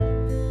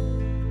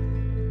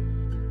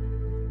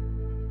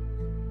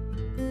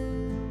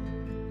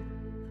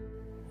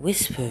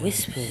Whisper,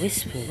 whisper,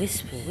 whisper,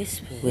 whisper,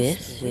 whisper,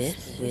 with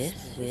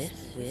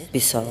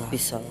Bisola,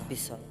 Bisola,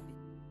 Bisola.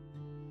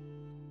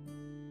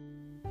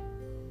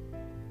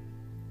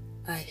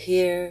 I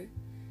hear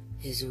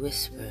his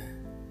whisper.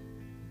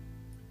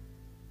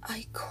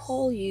 I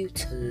call you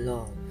to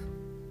love.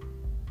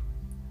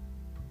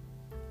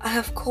 I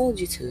have called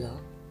you to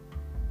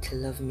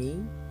love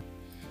me,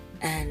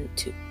 and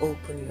to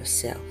open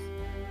yourself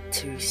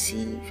to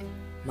receive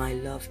my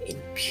love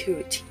in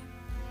purity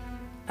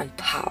and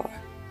power,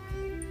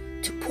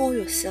 to pour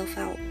yourself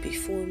out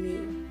before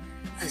me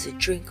as a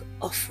drink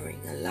offering,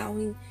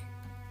 allowing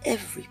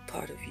every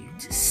part of you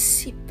to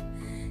seep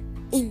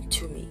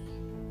into me.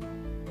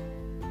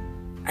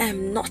 I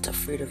am not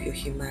afraid of your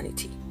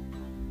humanity.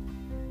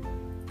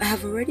 I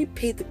have already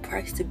paid the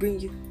price to bring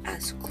you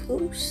as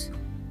close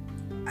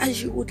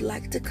as you would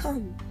like to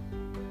come.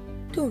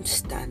 Don't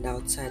stand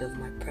outside of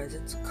my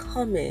presence.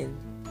 Come in.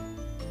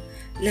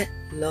 Let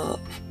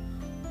love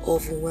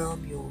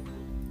overwhelm your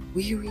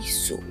weary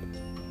soul.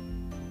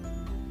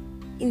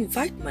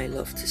 Invite my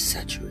love to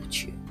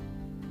saturate you,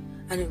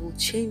 and it will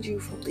change you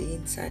from the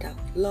inside out.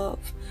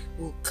 Love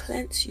will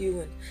cleanse you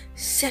and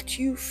set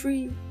you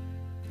free.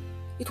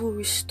 It will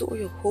restore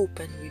your hope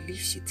and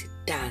release you to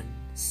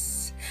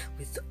dance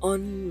with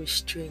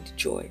unrestrained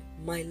joy.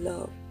 My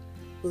love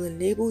will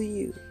enable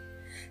you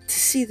to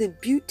see the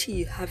beauty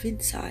you have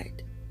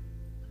inside.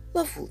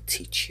 Love will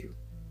teach you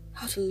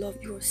how to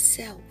love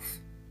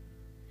yourself.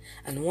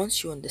 And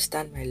once you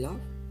understand my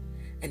love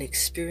and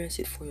experience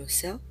it for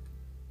yourself,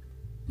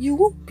 you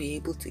won't be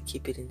able to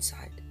keep it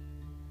inside.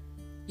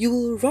 You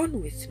will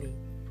run with me,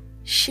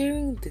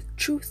 sharing the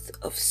truth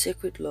of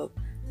sacred love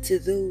to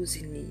those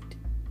in need.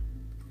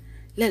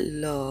 Let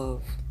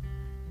love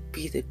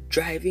be the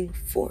driving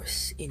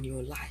force in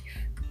your life.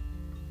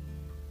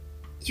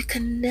 You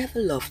can never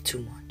love too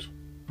much.